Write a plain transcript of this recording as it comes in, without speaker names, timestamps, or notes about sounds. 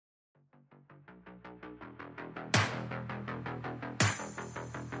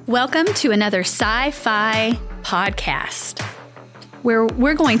Welcome to another Sci-Fi podcast, where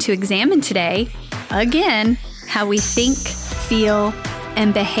we're going to examine today, again, how we think, feel,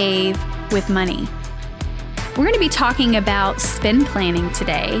 and behave with money. We're going to be talking about spend planning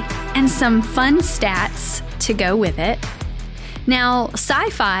today and some fun stats to go with it. Now,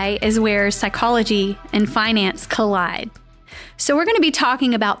 sci-fi is where psychology and finance collide. So we're going to be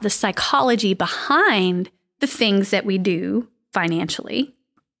talking about the psychology behind the things that we do financially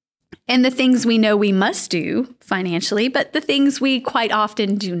and the things we know we must do financially, but the things we quite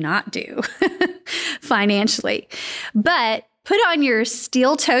often do not do financially. But put on your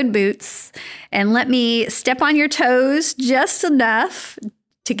steel-toed boots and let me step on your toes just enough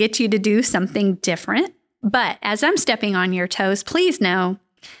to get you to do something different. But as I'm stepping on your toes, please know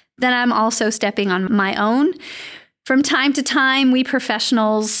that I'm also stepping on my own. From time to time, we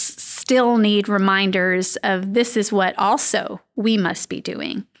professionals still need reminders of this is what also we must be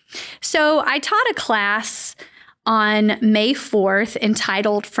doing. So I taught a class on May 4th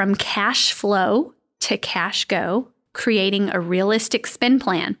entitled From Cash Flow to Cash Go, Creating a Realistic Spend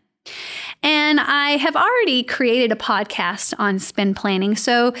Plan. And I have already created a podcast on spend planning,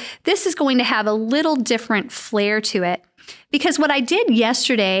 so this is going to have a little different flair to it. Because what I did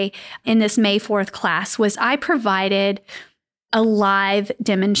yesterday in this May 4th class was I provided a live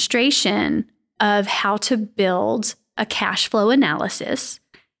demonstration of how to build a cash flow analysis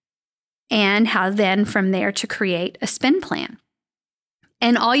and how then from there to create a spend plan.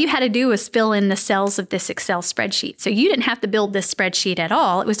 And all you had to do was fill in the cells of this Excel spreadsheet. So you didn't have to build this spreadsheet at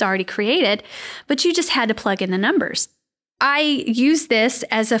all. It was already created, but you just had to plug in the numbers. I use this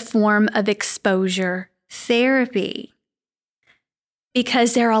as a form of exposure therapy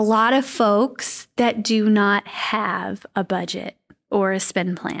because there are a lot of folks that do not have a budget or a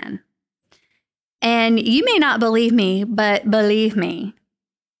spend plan. And you may not believe me, but believe me,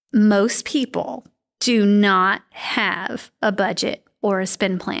 most people do not have a budget or a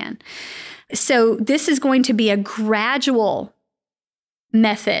spend plan. So this is going to be a gradual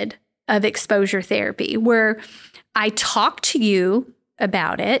method of exposure therapy where I talk to you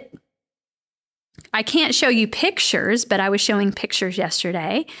about it. I can't show you pictures, but I was showing pictures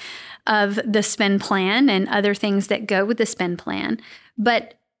yesterday of the spend plan and other things that go with the spend plan.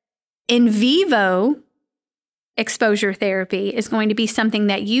 But in vivo exposure therapy is going to be something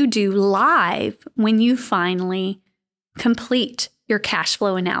that you do live when you finally complete your cash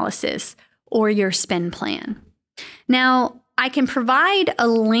flow analysis or your spend plan. Now, I can provide a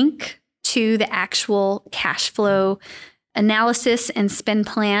link to the actual cash flow analysis and spend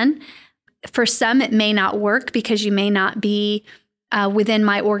plan. For some, it may not work because you may not be within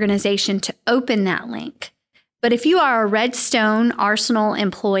my organization to open that link. But if you are a Redstone Arsenal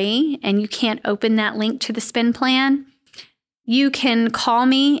employee and you can't open that link to the spend plan, you can call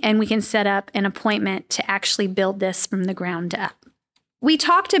me and we can set up an appointment to actually build this from the ground up. We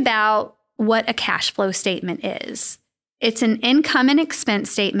talked about what a cash flow statement is. It's an income and expense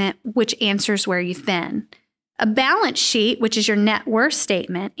statement which answers where you've been. A balance sheet, which is your net worth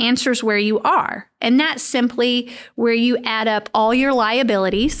statement, answers where you are. And that's simply where you add up all your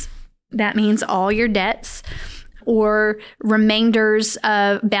liabilities. That means all your debts or remainders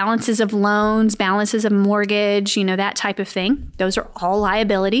of balances of loans, balances of mortgage, that type of thing. Those are all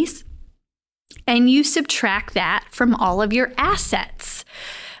liabilities. And you subtract that from all of your assets.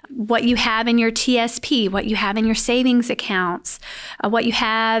 What you have in your TSP, what you have in your savings accounts, what you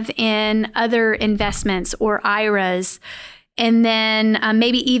have in other investments or IRAs, and then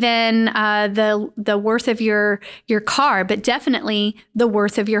maybe even the worth of your car, but definitely the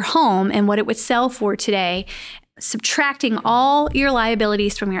worth of your home and what it would sell for today. Subtracting all your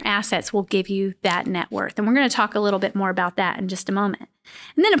liabilities from your assets will give you that net worth. And we're going to talk a little bit more about that in just a moment.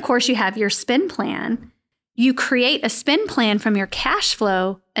 And then, of course, you have your spend plan. You create a spend plan from your cash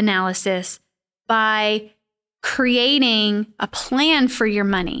flow analysis by creating a plan for your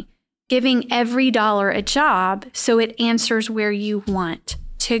money, giving every dollar a job so it answers where you want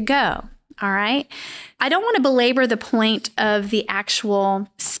to go. All right. I don't want to belabor the point of the actual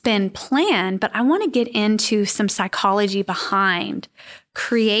spend plan, but I want to get into some psychology behind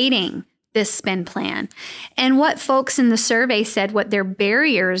creating this spend plan and what folks in the survey said what their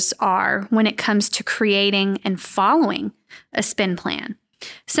barriers are when it comes to creating and following a spend plan.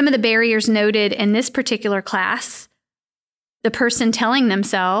 Some of the barriers noted in this particular class, the person telling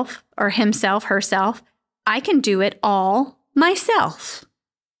themselves or himself, herself, I can do it all myself.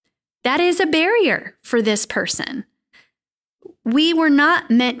 That is a barrier for this person. We were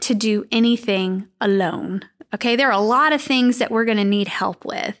not meant to do anything alone. Okay, there are a lot of things that we're going to need help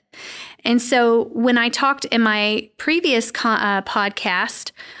with. And so when I talked in my previous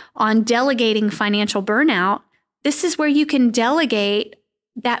podcast on delegating financial burnout, this is where you can delegate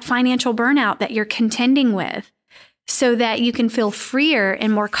that financial burnout that you're contending with so that you can feel freer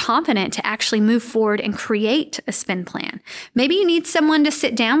and more confident to actually move forward and create a spend plan. Maybe you need someone to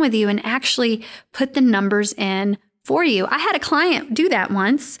sit down with you and actually put the numbers in for you. I had a client do that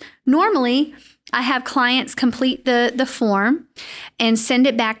once. Normally, I have clients complete the form and send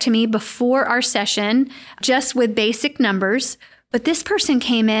it back to me before our session, just with basic numbers. But this person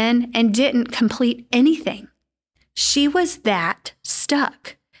came in and didn't complete anything. She was that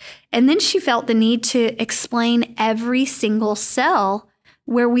stuck. And then she felt the need to explain every single cell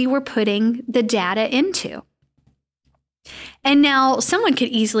where we were putting the data into. And now someone could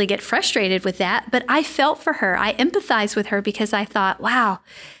easily get frustrated with that, but I felt for her. I empathized with her because I thought, wow,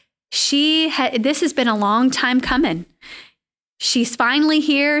 this has been a long time coming. She's finally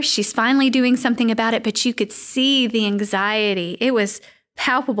here. She's finally doing something about it, but you could see the anxiety. It was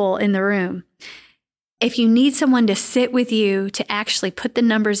palpable in the room. If you need someone to sit with you to actually put the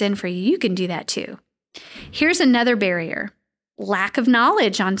numbers in for you, you can do that too. Here's another barrier: lack of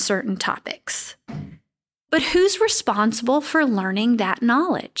knowledge on certain topics. But who's responsible for learning that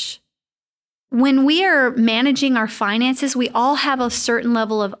knowledge? When we are managing our finances, we all have a certain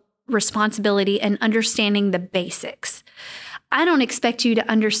level of responsibility and understanding the basics. I don't expect you to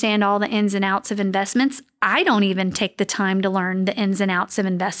understand all the ins and outs of investments. I don't even take the time to learn the ins and outs of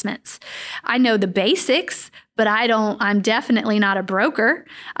investments. I know the basics, but I'm definitely not a broker.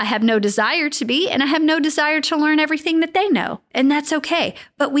 I have no desire to be, and I have no desire to learn everything that they know. And that's okay.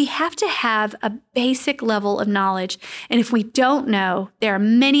 But we have to have a basic level of knowledge. And if we don't know, there are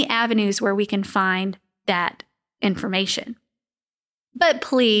many avenues where we can find that information. But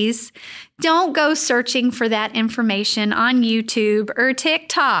please don't go searching for that information on YouTube or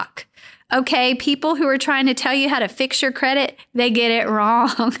TikTok. Okay, people who are trying to tell you how to fix your credit, they get it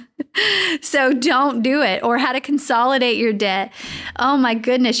wrong. So don't do it. Or how to consolidate your debt. Oh my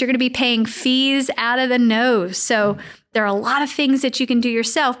goodness, you're going to be paying fees out of the nose. So there are a lot of things that you can do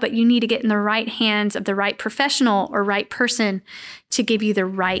yourself, but you need to get in the right hands of the right professional or right person to give you the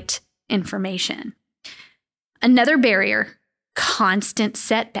right information. Another barrier: constant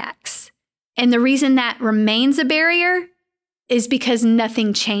setbacks. And the reason that remains a barrier is because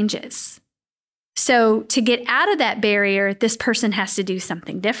nothing changes. So to get out of that barrier, this person has to do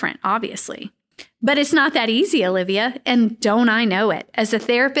something different, obviously. But it's not that easy, Olivia, and don't I know it? As a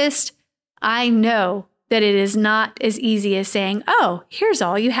therapist, I know that it is not as easy as saying, oh, here's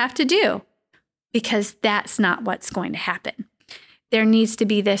all you have to do, because that's not what's going to happen. There needs to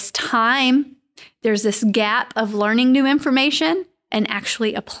be this time. There's this gap of learning new information and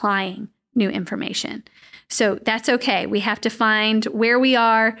actually applying new information. So that's okay. We have to find where we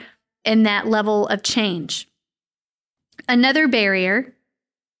are in that level of change. Another barrier: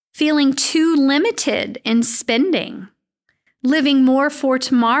 feeling too limited in spending, living more for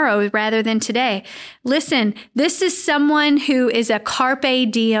tomorrow rather than today. Listen, this is someone who is a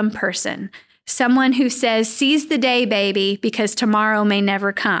carpe diem person, someone who says, seize the day, baby, because tomorrow may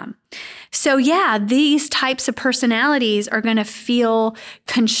never come. So yeah, these types of personalities are going to feel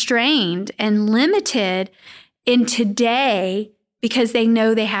constrained and limited in today because they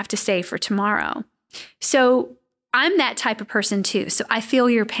know they have to save for tomorrow. So I'm that type of person too. So I feel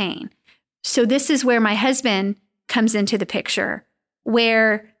your pain. So this is where my husband comes into the picture,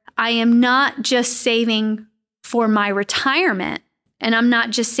 where I am not just saving for my retirement, and I'm not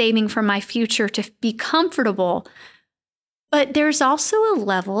just saving for my future to be comfortable, but there's also a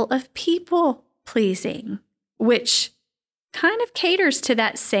level of people pleasing, which kind of caters to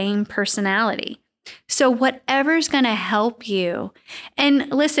that same personality. So whatever's going to help you, and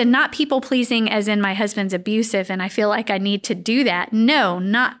listen, not people pleasing as in my husband's abusive and I feel like I need to do that. No,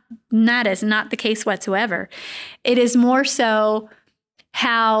 that is not the case whatsoever. It is more so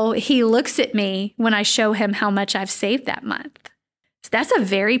how he looks at me when I show him how much I've saved that month. So that's a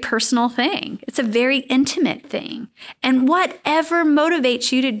very personal thing. It's a very intimate thing. And whatever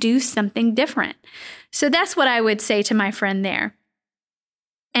motivates you to do something different. So that's what I would say to my friend there.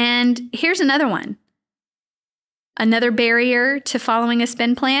 And here's another one. Another barrier to following a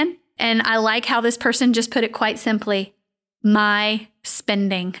spend plan. And I like how this person just put it quite simply: my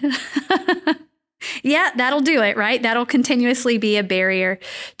spending. Yeah, that'll do it, right? That'll continuously be a barrier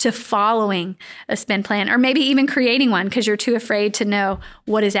to following a spend plan, or maybe even creating one because you're too afraid to know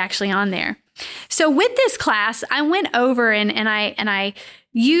what is actually on there. So with this class, I went over and I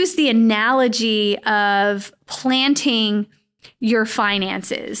used the analogy of planting your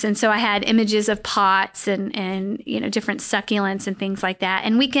finances. And so I had images of pots and different succulents and things like that.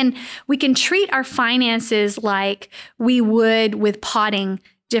 And we can treat our finances like we would with potting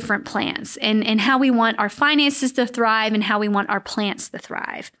different plants and how we want our finances to thrive and how we want our plants to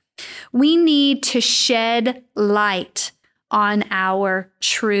thrive. We need to shed light on our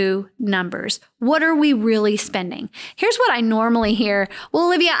true numbers. What are we really spending? Here's what I normally hear. Well,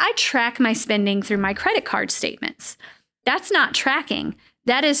 Olivia, I track my spending through my credit card statements. That's not tracking.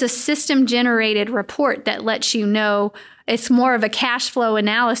 That is a system-generated report that lets you know. It's more of a cash flow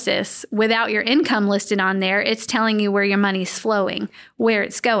analysis without your income listed on there. It's telling you where your money's flowing, where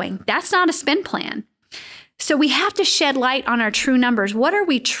it's going. That's not a spend plan. So we have to shed light on our true numbers. What are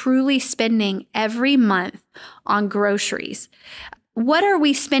we truly spending every month on groceries? What are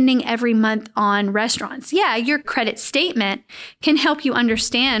we spending every month on restaurants? Yeah, your credit statement can help you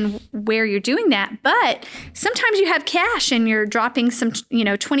understand where you're doing that. But sometimes you have cash and you're dropping some,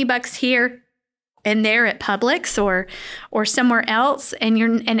 $20 here and there at Publix or somewhere else, and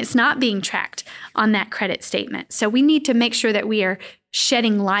it's not being tracked on that credit statement. So we need to make sure that we are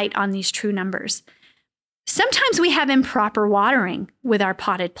shedding light on these true numbers. Sometimes we have improper watering with our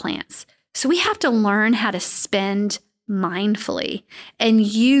potted plants. So we have to learn how to spend mindfully and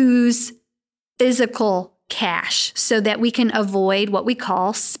use physical cash so that we can avoid what we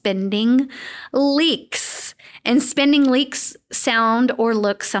call spending leaks. And spending leaks sound or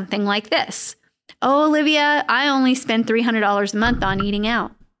look something like this. Oh, Olivia, I only spend $300 a month on eating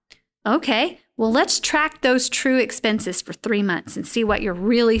out. Okay, well, let's track those true expenses for 3 months and see what you're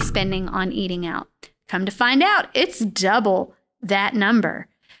really spending on eating out. Come to find out, it's double that number.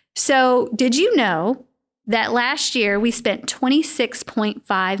 So did you know that last year we spent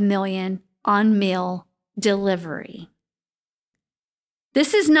 $26.5 million on meal delivery?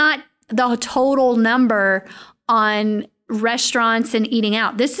 This is not the total number on restaurants and eating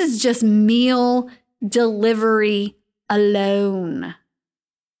out. This is just meal delivery alone.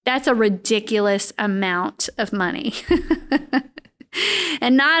 That's a ridiculous amount of money.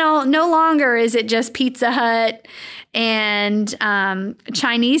 And no longer is it just Pizza Hut and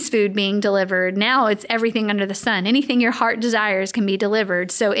Chinese food being delivered. Now it's everything under the sun. Anything your heart desires can be delivered.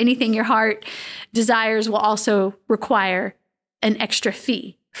 So anything your heart desires will also require an extra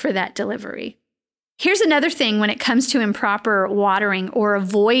fee for that delivery. Here's another thing when it comes to improper watering or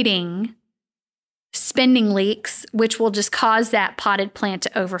avoiding spending leaks, which will just cause that potted plant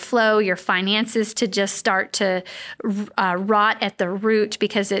to overflow, your finances to just start to rot at the root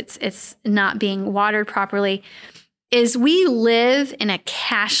because it's not being watered properly, is we live in a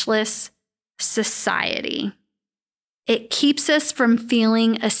cashless society. It keeps us from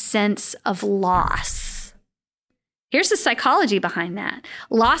feeling a sense of loss. Here's the psychology behind that.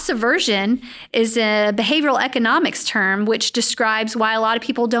 Loss aversion is a behavioral economics term which describes why a lot of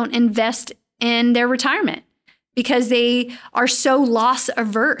people don't invest in their retirement because they are so loss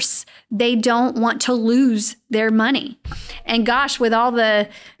averse. They don't want to lose their money. And gosh, with all the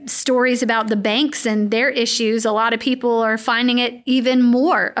stories about the banks and their issues, a lot of people are finding it even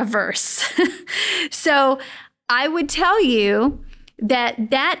more averse. So I would tell you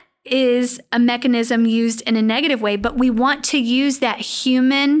that is a mechanism used in a negative way, but we want to use that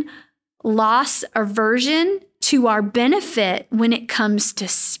human loss aversion to our benefit when it comes to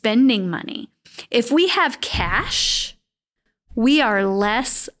spending money. If we have cash, we are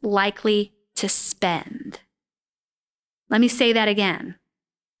less likely to spend. Let me say that again.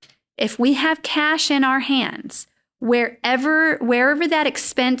 If we have cash in our hands, wherever that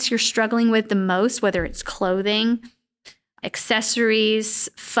expense you're struggling with the most, whether it's clothing, accessories,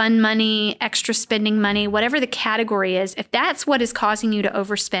 fun money, extra spending money, whatever the category is, if that's what is causing you to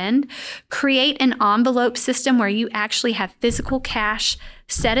overspend, create an envelope system where you actually have physical cash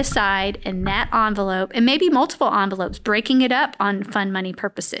set aside in that envelope, and maybe multiple envelopes, breaking it up on fun money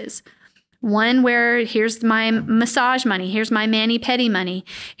purposes. One where here's my massage money, here's my mani-pedi money,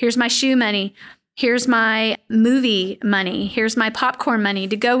 here's my shoe money, here's my movie money, here's my popcorn money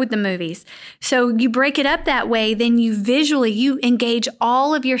to go with the movies. So you break it up that way, then you engage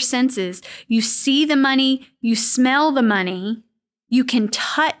all of your senses. You see the money, you smell the money, you can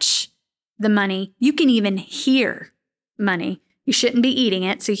touch the money, you can even hear money. You shouldn't be eating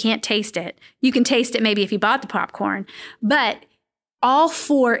it, so you can't taste it. You can taste it maybe if you bought the popcorn, but all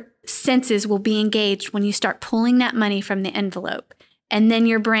 4 senses will be engaged when you start pulling that money from the envelope. And then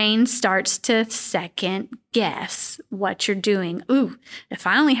your brain starts to second guess what you're doing. Ooh, if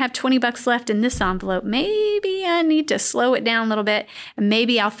I only have $20 left in this envelope, maybe I need to slow it down a little bit, and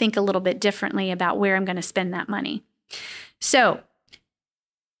maybe I'll think a little bit differently about where I'm going to spend that money. So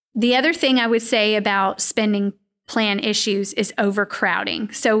the other thing I would say about spending plan issues is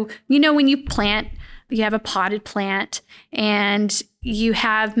overcrowding. So, when you plant, you have a potted plant and you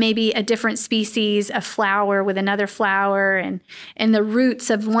have maybe a different species of flower with another flower, and the roots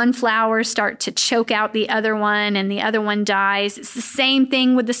of one flower start to choke out the other one and the other one dies. It's the same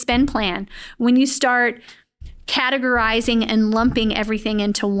thing with the spend plan. When you start categorizing and lumping everything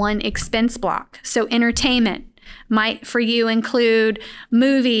into one expense block. So entertainment might for you include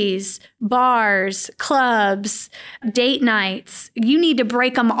movies, bars, clubs, date nights. You need to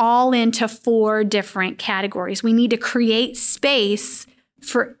break them all into 4 different categories. We need to create space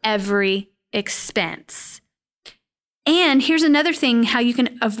for every expense. And here's another thing how you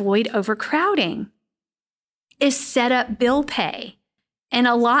can avoid overcrowding is set up bill pay and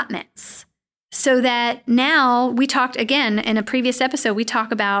allotments. So that now we talked again in a previous episode, we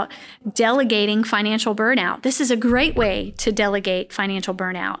talk about delegating financial burnout. This is a great way to delegate financial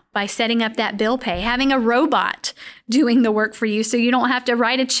burnout by setting up that bill pay, having a robot doing the work for you so you don't have to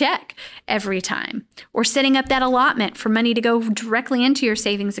write a check every time, or setting up that allotment for money to go directly into your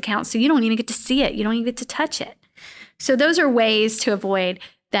savings account so you don't even get to see it. You don't even get to touch it. So those are ways to avoid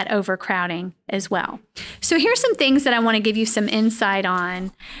that overcrowding as well. So here's some things that I want to give you some insight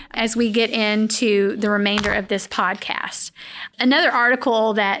on as we get into the remainder of this podcast. Another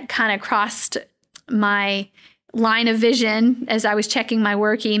article that kind of crossed my line of vision as I was checking my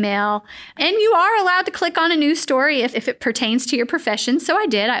work email, and you are allowed to click on a news story if it pertains to your profession. So I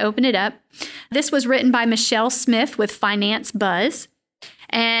did. I opened it up. This was written by Michelle Smith with Finance Buzz.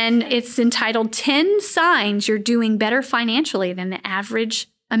 And it's entitled 10 Signs You're Doing Better Financially Than the Average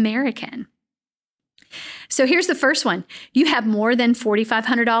American. So here's the first one. You have more than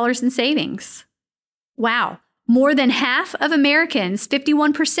 $4,500 in savings. Wow. More than half of Americans,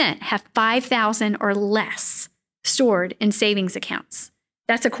 51%, have $5,000 or less stored in savings accounts.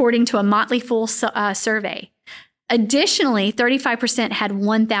 That's according to a Motley Fool survey. Additionally, 35% had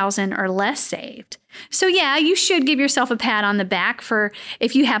 $1,000 or less saved. So yeah, you should give yourself a pat on the back for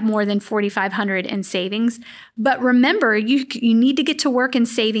if you have more than $4,500 in savings. But remember, you need to get to work in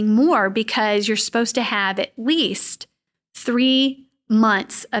saving more because you're supposed to have at least 3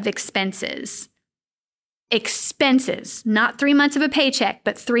 months of expenses. Expenses, not 3 months of a paycheck,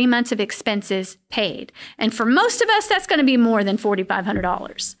 but 3 months of expenses paid. And for most of us, that's going to be more than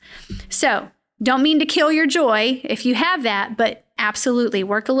 $4,500. So don't mean to kill your joy if you have that, but absolutely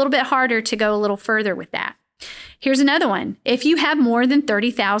work a little bit harder to go a little further with that. Here's another one. If you have more than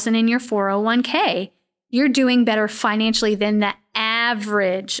 $30,000 in your 401k, you're doing better financially than the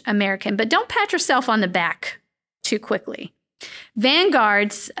average American. But don't pat yourself on the back too quickly.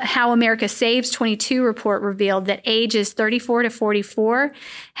 Vanguard's How America Saves 22 report revealed that ages 34 to 44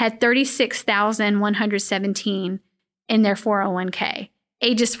 had $36,117 in their 401k.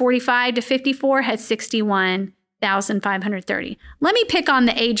 Ages 45 to 54 had $61,530. Let me pick on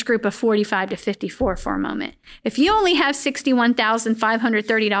the age group of 45 to 54 for a moment. If you only have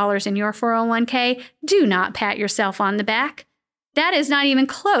 $61,530 in your 401k, do not pat yourself on the back. That is not even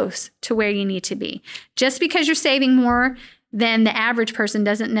close to where you need to be. Just because you're saving more than the average person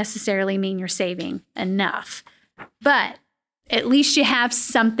doesn't necessarily mean you're saving enough. But at least you have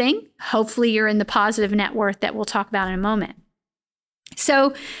something. Hopefully you're in the positive net worth that we'll talk about in a moment.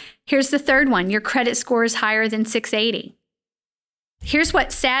 So here's the third one. Your credit score is higher than 680. Here's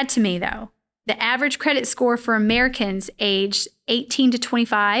what's sad to me, though. The average credit score for Americans aged 18 to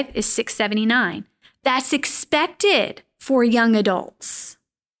 25 is 679. That's expected for young adults,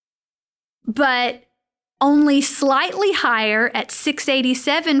 but only slightly higher at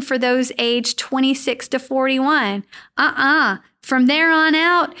 687 for those aged 26 to 41. From there on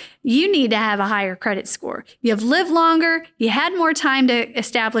out, you need to have a higher credit score. You've lived longer, you had more time to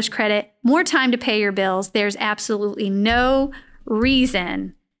establish credit, more time to pay your bills. There's absolutely no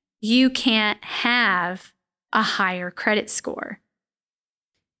reason you can't have a higher credit score.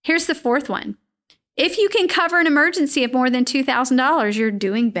 Here's the fourth one. If you can cover an emergency of more than $2,000, you're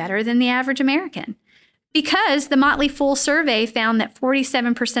doing better than the average American. Because the Motley Fool survey found that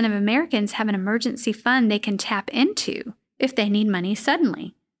 47% of Americans have an emergency fund they can tap into if they need money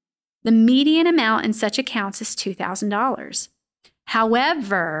suddenly. The median amount in such accounts is $2,000.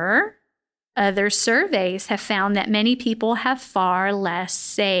 However, other surveys have found that many people have far less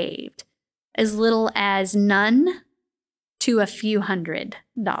saved, as little as none to a few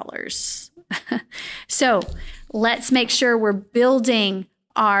 $100s. So let's make sure we're building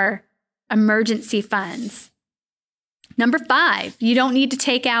our emergency funds. Number 5, you don't need to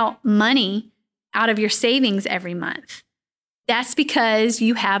take out money out of your savings every month. That's because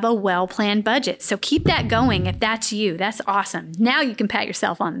you have a well-planned budget. So keep that going if that's you. That's awesome. Now you can pat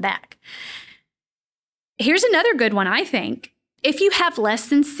yourself on the back. Here's another good one, I think. If you have less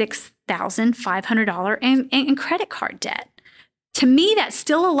than $6,500 in credit card debt, to me, that's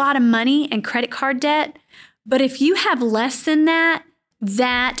still a lot of money in credit card debt. But if you have less than that,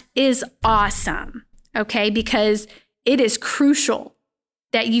 that is awesome, okay? Because it is crucial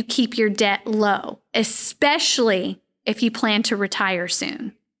that you keep your debt low, especially if you plan to retire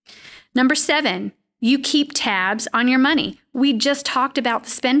soon. Number 7, you keep tabs on your money. We just talked about the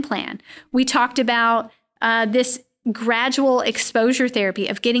spend plan. We talked about this gradual exposure therapy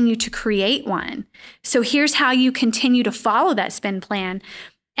of getting you to create one. So here's how you continue to follow that spend plan.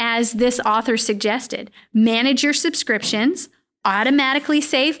 As this author suggested, manage your subscriptions, automatically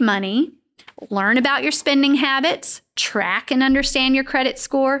save money, learn about your spending habits, track and understand your credit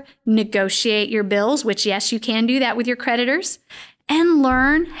score, negotiate your bills, which yes, you can do that with your creditors, and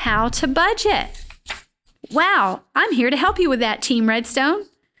learn how to budget. Wow, I'm here to help you with that, Team Redstone.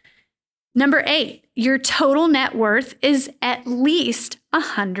 Number 8, your total net worth is at least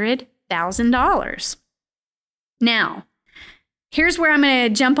 $100,000. Now, here's where I'm going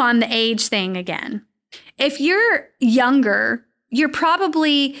to jump on the age thing again. If you're younger, you're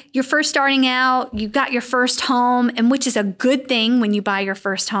first starting out, you've got your first home, and which is a good thing when you buy your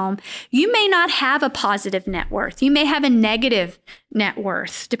first home. You may not have a positive net worth. You may have a negative net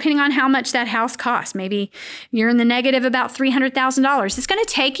worth, depending on how much that house costs. Maybe you're in the negative about $300,000. It's going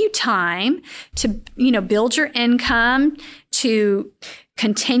to take you time to, build your income, to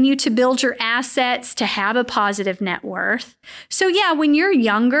continue to build your assets, to have a positive net worth. So yeah, when you're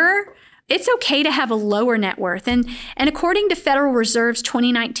younger, it's okay to have a lower net worth. And according to Federal Reserve's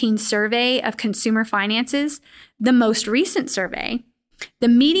 2019 survey of consumer finances, the most recent survey, the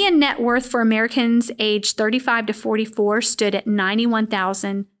median net worth for Americans aged 35 to 44 stood at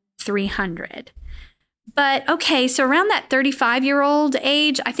 $91,300. But okay, so around that 35-year-old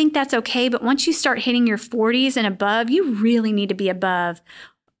age, I think that's okay. But once you start hitting your 40s and above, you really need to be above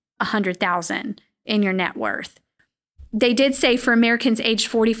 $100,000 in your net worth. They did say for Americans aged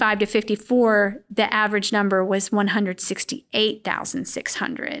 45 to 54, the average number was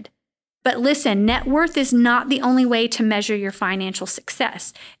 $168,600. But listen, net worth is not the only way to measure your financial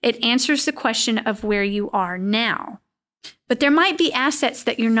success. It answers the question of where you are now. But there might be assets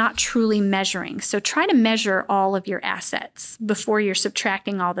that you're not truly measuring. So try to measure all of your assets before you're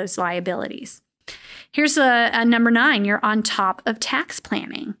subtracting all those liabilities. Here's a number 9, you're on top of tax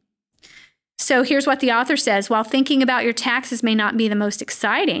planning. So here's what the author says. While thinking about your taxes may not be the most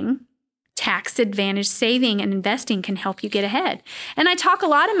exciting, tax advantage saving and investing can help you get ahead. And I talk a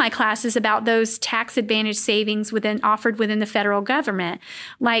lot in my classes about those tax advantage savings offered within the federal government,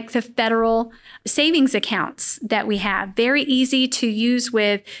 like the federal savings accounts that we have. Very easy to use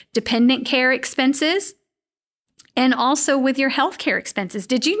with dependent care expenses and also with your healthcare expenses.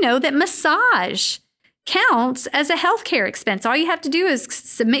 Did you know that massage counts as a healthcare expense? All you have to do is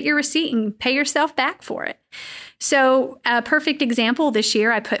submit your receipt and pay yourself back for it. So a perfect example, this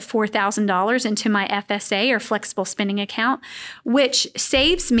year I put $4,000 into my FSA or flexible spending account, which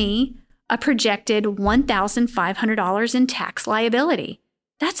saves me a projected $1,500 in tax liability.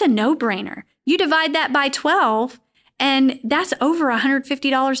 That's a no-brainer. You divide that by 12 and that's over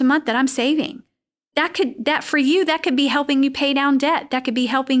 $150 a month that I'm saving. That for you, that could be helping you pay down debt. That could be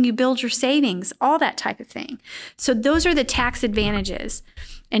helping you build your savings, all that type of thing. So those are the tax advantages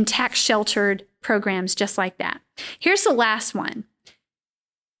and tax sheltered programs just like that. Here's the last one.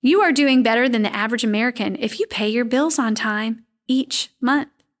 You are doing better than the average American if you pay your bills on time each month.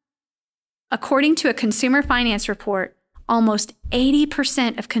 According to a consumer finance report, almost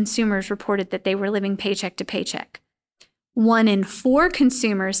 80% of consumers reported that they were living paycheck to paycheck. 1 in 4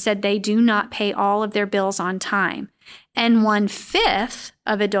 consumers said they do not pay all of their bills on time, and 1/5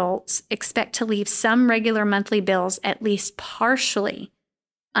 of adults expect to leave some regular monthly bills at least partially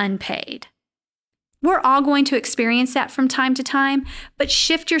unpaid. We're all going to experience that from time to time, but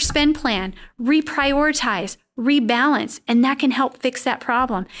shift your spend plan, reprioritize, rebalance, and that can help fix that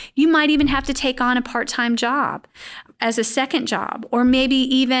problem. You might even have to take on a part-time job as a second job, or maybe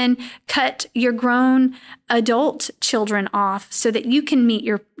even cut your grown adult children off so that you can meet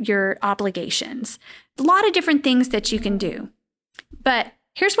your obligations. A lot of different things that you can do. But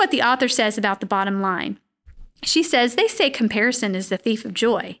here's what the author says about the bottom line. She says, they say comparison is the thief of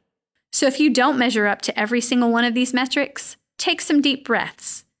joy. So if you don't measure up to every single one of these metrics, take some deep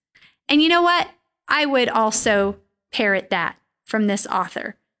breaths. And you know what? I would also parrot that from this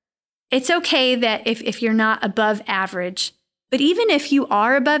author. It's okay that if you're not above average, but even if you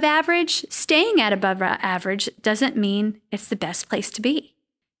are above average, staying at above average doesn't mean it's the best place to be.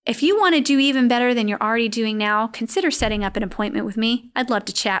 If you want to do even better than you're already doing now, consider setting up an appointment with me. I'd love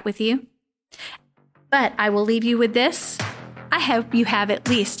to chat with you. But I will leave you with this. I hope you have at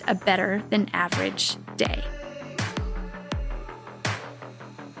least a better than average day.